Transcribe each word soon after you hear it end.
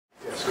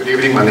Good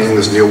evening, my name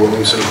is Neil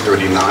Williamson,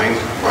 39,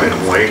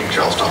 Brighton Way,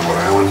 Charlestown, Rhode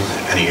Island,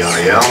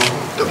 NEIL-WILLIAMSON.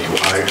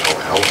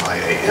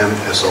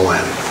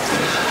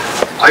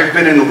 I've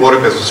been in the water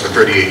business for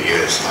 38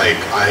 years.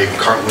 I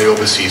currently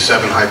oversee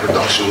 7 high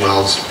production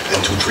wells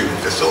and 2 treatment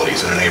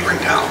facilities in a neighboring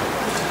town.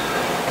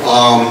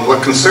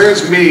 What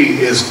concerns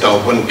me is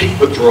though, when peak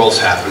withdrawals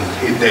happen,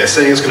 they're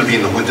saying it's going to be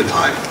in the winter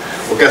time.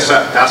 Well, guess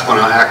that's when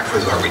our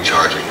aquifers are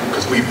recharging,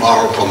 because we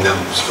borrow from them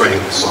spring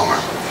and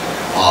summer.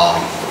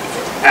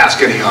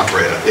 Ask any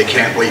operator, they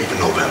can't wait for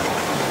November.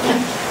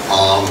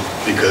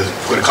 Because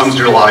when it comes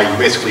to July, you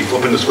basically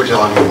flipping the switch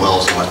on your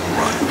wells and let them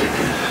run.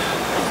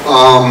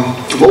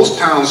 Most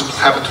towns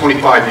have a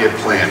 25-year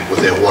plan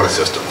with their water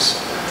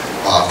systems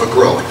for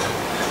growth.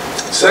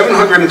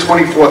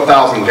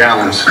 724,000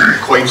 gallons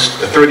equates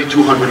to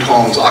 3,200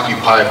 homes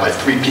occupied by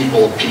 3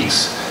 people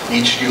apiece,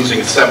 each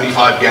using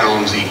 75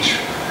 gallons each.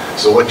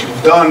 So what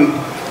you've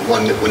done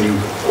when you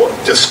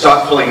just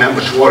start pulling that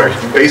much water,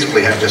 you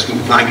basically have just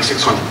moved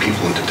 9,600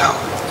 people into town.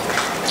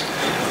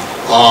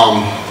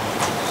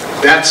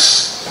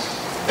 That's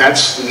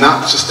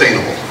not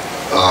sustainable,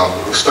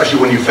 especially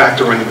when you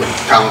factor in what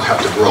towns have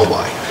to grow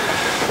by.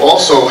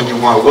 Also, what you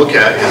want to look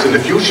at is in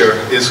the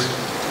future is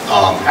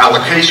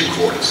allocation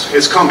quotas.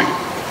 It's coming.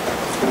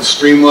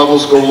 Stream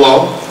levels go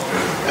low.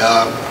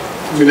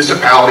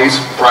 Municipalities,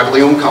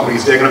 privately owned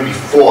companies, they're going to be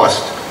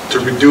forced to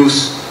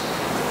reduce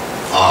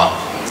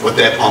what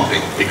they're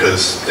pumping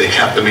because they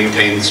have to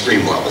maintain the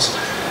stream levels.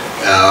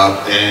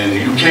 And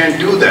you can't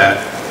do that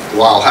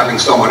while having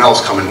someone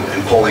else come in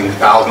and pulling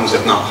thousands,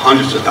 if not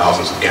hundreds of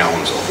thousands of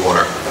gallons of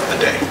water a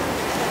day.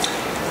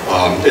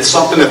 It's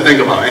something to think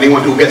about.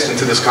 Anyone who gets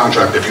into this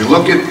contract, if you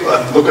look at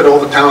all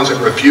the towns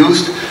that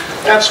refused,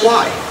 that's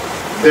why.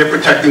 They're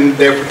protecting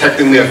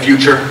their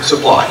future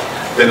supply.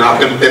 They're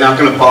not going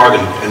to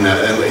bargain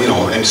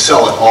and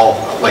sell it all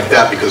like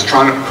that, because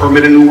trying to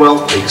permit a new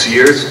well takes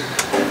years.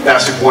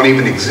 Basic one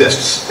even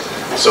exists.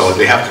 So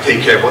they have to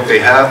take care of what they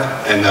have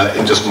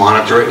and just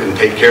monitor it and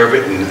take care of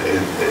it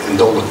and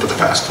don't look for the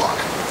fast talk.